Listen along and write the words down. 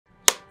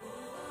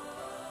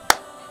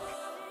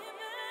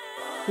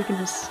We can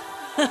just...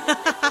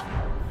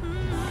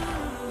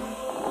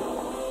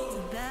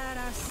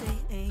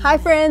 Hi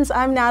friends,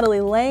 I'm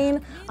Natalie Layne.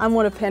 I'm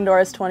one of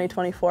Pandora's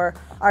 2024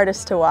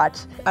 Artists to Watch.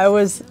 I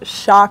was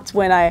shocked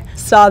when I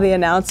saw the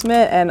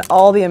announcement and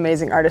all the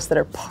amazing artists that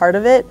are part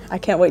of it. I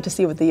can't wait to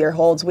see what the year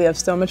holds. We have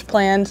so much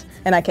planned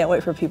and I can't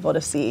wait for people to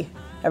see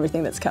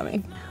everything that's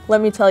coming. Let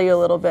me tell you a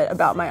little bit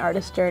about my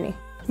artist journey.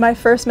 My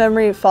first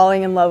memory of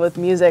falling in love with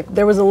music,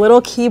 there was a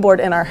little keyboard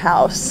in our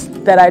house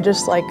that I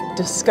just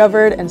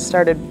discovered and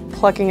started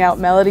plucking out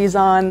melodies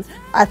on.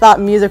 I thought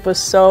music was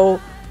so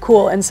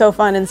cool and so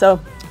fun, and so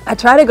I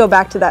try to go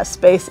back to that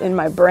space in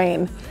my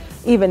brain,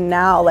 even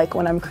now,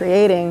 when I'm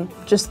creating,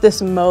 just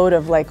this mode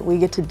of we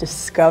get to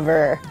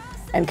discover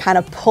and kind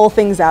of pull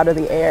things out of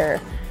the air,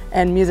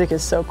 and music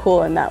is so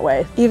cool in that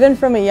way. Even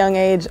from a young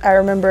age, I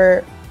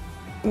remember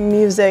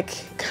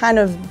music kind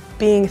of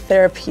being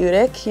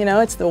therapeutic,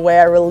 it's the way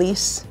I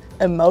release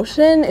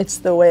emotion, it's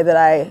the way that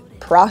I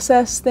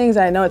process things.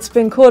 I know it's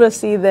been cool to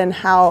see then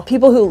how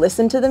people who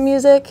listen to the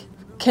music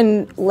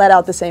can let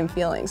out the same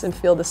feelings and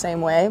feel the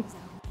same way.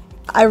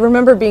 I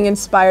remember being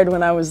inspired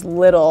when I was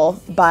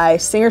little by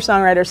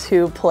singer-songwriters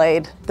who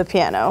played the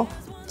piano.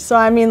 So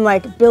I mean,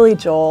 Billy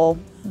Joel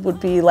would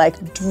be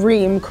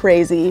dream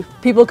crazy.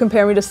 People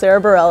compare me to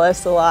Sarah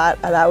Bareilles a lot.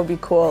 That would be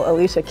cool.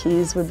 Alicia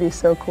Keys would be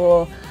so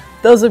cool.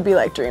 Those would be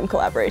dream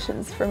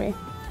collaborations for me.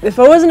 If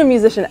I wasn't a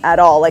musician at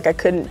all, I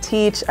couldn't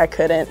teach, I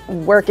couldn't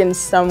work in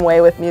some way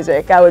with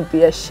music, I would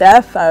be a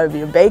chef, I would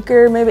be a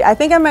baker maybe. I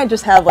think I might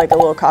just have a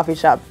little coffee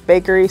shop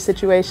bakery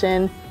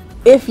situation.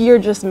 If you're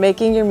just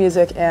making your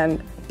music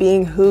and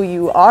being who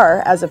you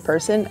are as a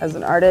person, as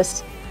an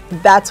artist,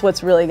 that's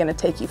what's really going to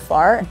take you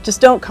far. Just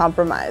don't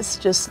compromise.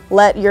 Just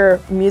let your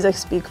music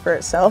speak for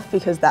itself,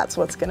 because that's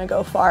what's going to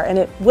go far. And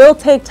it will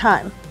take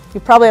time.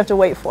 You probably have to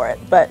wait for it,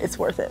 but it's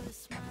worth it.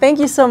 Thank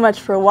you so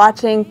much for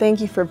watching. Thank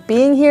you for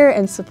being here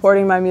and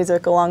supporting my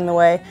music along the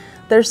way.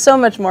 There's so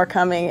much more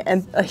coming,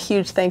 and a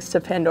huge thanks to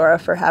Pandora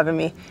for having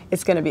me.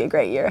 It's going to be a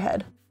great year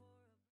ahead.